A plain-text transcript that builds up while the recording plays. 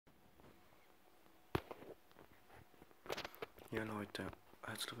Ja Leute,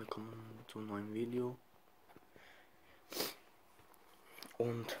 herzlich willkommen zu einem neuen Video.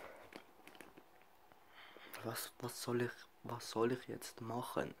 Und was soll ich jetzt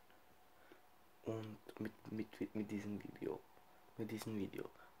machen? Und mit diesem Video.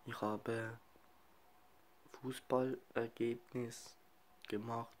 Ich habe Fußballergebnis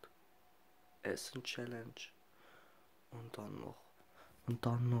gemacht, Essen Challenge und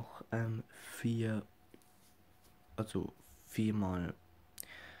dann noch viermal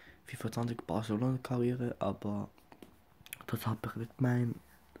 25 Barcelona-Karriere, aber das habe ich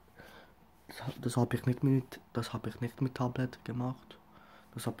nicht das habe ich nicht mit Tablet gemacht.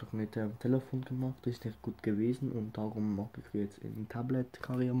 Das habe ich mit dem Telefon gemacht. Das ist nicht gut gewesen und darum mache ich jetzt in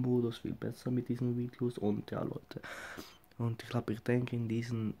Tablet-Karrieremodus viel besser mit diesen Videos. Und ja Leute, und ich denke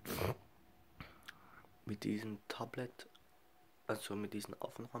mit diesem Tablet, also mit diesen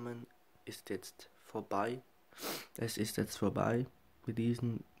Aufnahmen ist jetzt vorbei. Es ist jetzt vorbei mit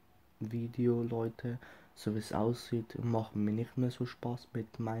diesem Video, Leute. So wie es aussieht, machen mir nicht mehr so Spaß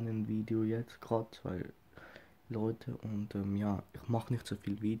mit meinem Video jetzt gerade, weil Leute, und ja, ich mache nicht so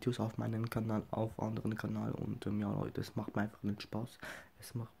viel Videos auf meinem Kanal, auf anderen Kanal, und ja Leute, es macht mir einfach nicht Spaß.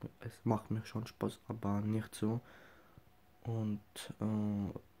 Es macht mir schon Spaß, aber nicht so. Und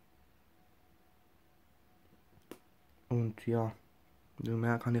ja,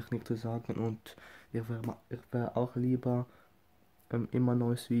 mehr kann ich nicht so sagen. Und ich wär auch lieber immer ein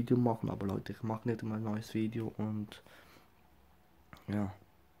neues Video machen, aber Leute, ich mache nicht immer ein neues Video. Und ja,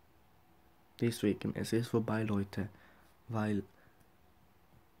 deswegen, es ist vorbei, Leute, weil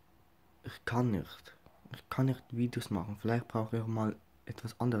ich kann nicht. Ich kann nicht Videos machen. Vielleicht brauche ich mal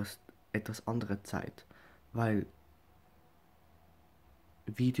etwas anderes, etwas andere Zeit. Weil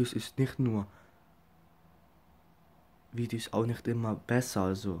Videos ist nicht nur, Videos auch nicht immer besser.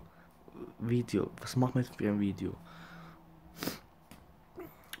 Also was macht man jetzt für ein Video?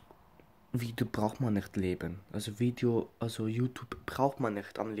 Video braucht man nicht leben. Also YouTube braucht man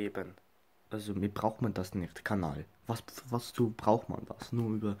nicht am Leben. Also mir braucht man das nicht, Kanal. Braucht man das?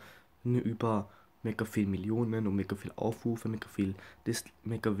 Nur über mega viel Millionen und mega viel Aufrufe, mega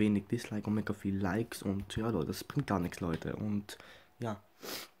wenig Dislike und mega viel Likes und ja Leute, das bringt gar nichts, Leute. Und ja,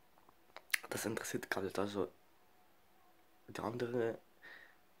 das interessiert gerade. Also die andere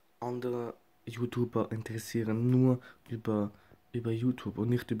YouTuber interessieren nur über YouTube und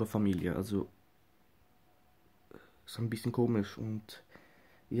nicht über Familie. Also ist ein bisschen komisch und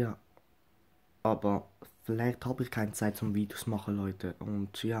ja, aber vielleicht habe ich keine Zeit zum Videos machen, Leute.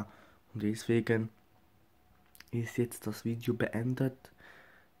 Und ja, und deswegen ist jetzt das Video beendet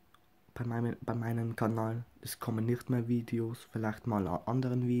bei meinem Kanal. Es kommen nicht mehr Videos, vielleicht mal ein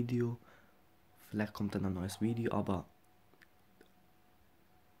anderen Video. Vielleicht kommt dann ein neues Video, aber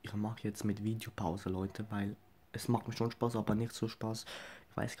ich mache jetzt mit Videopause, Leute, weil es macht mir schon Spaß, aber nicht so Spaß.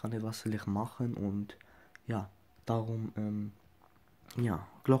 Ich weiß gar nicht, was soll ich machen und ja, darum, ja,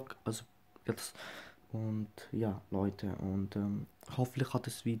 also jetzt, und ja, Leute, und hoffentlich hat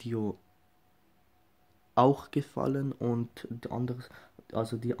das Video auch gefallen und die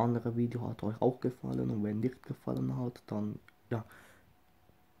andere Video hat euch auch gefallen, und wenn nicht gefallen hat, dann ja,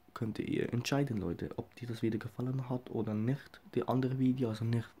 könnt ihr entscheiden, Leute, ob dir das Video gefallen hat oder nicht. Die andere Video, also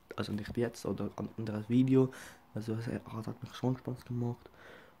nicht jetzt oder ein anderes Video. Also es hat mir schon Spaß gemacht.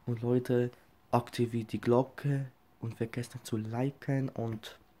 Und Leute, aktiviert die Glocke und vergesst nicht zu liken,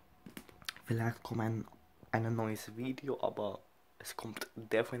 und vielleicht kommt ein neues Video, aber es kommt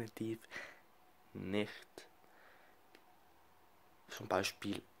definitiv nicht zum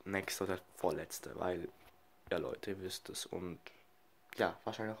Beispiel nächste oder vorletzte, weil ja Leute, ihr wisst es, und ja,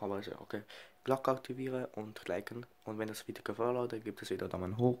 wahrscheinlich aber so, okay. Glocke aktivieren und liken, und wenn das Video gefallen hat, dann gibt es wieder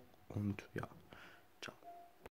Daumen hoch und ja.